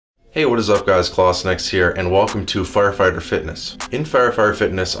Hey, what is up guys, Klassen here and welcome to Firefighter Fitness. In Firefighter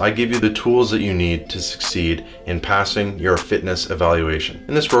Fitness, I give you the tools that you need to succeed in passing your fitness evaluation.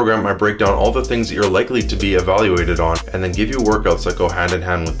 In this program, I break down all the things that you're likely to be evaluated on and then give you workouts that go hand in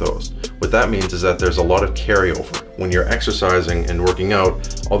hand with those. What that means is that there's a lot of carryover. When you're exercising and working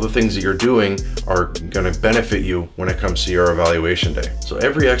out, all the things that you're doing are going to benefit you when it comes to your evaluation day. So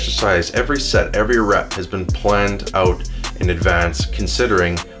every exercise, every set, every rep has been planned out in advance,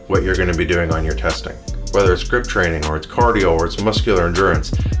 considering what you're going to be doing on your testing. Whether it's grip training or it's cardio or it's muscular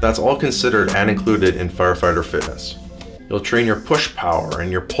endurance, that's all considered and included in Firefighter Fitness. You'll train your push power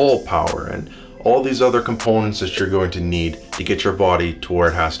and your pull power and all these other components that you're going to need to get your body to where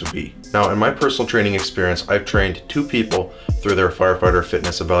it has to be. Now, in my personal training experience, I've trained 2 people through their Firefighter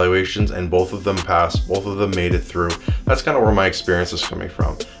Fitness evaluations and both of them passed, both of them made it through. That's kind of where my experience is coming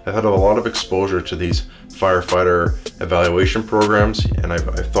from. I've had a lot of exposure to these firefighter evaluation programs and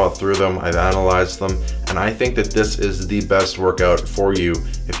I've thought through them, I've analyzed them, and I think that this is the best workout for you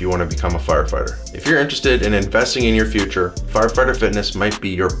if you want to become a firefighter. If you're interested in investing in your future, Firefighter Fitness might be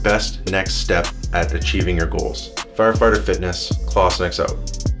your best next step at achieving your goals. Firefighter Fitness, Klassen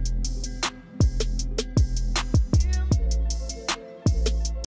out.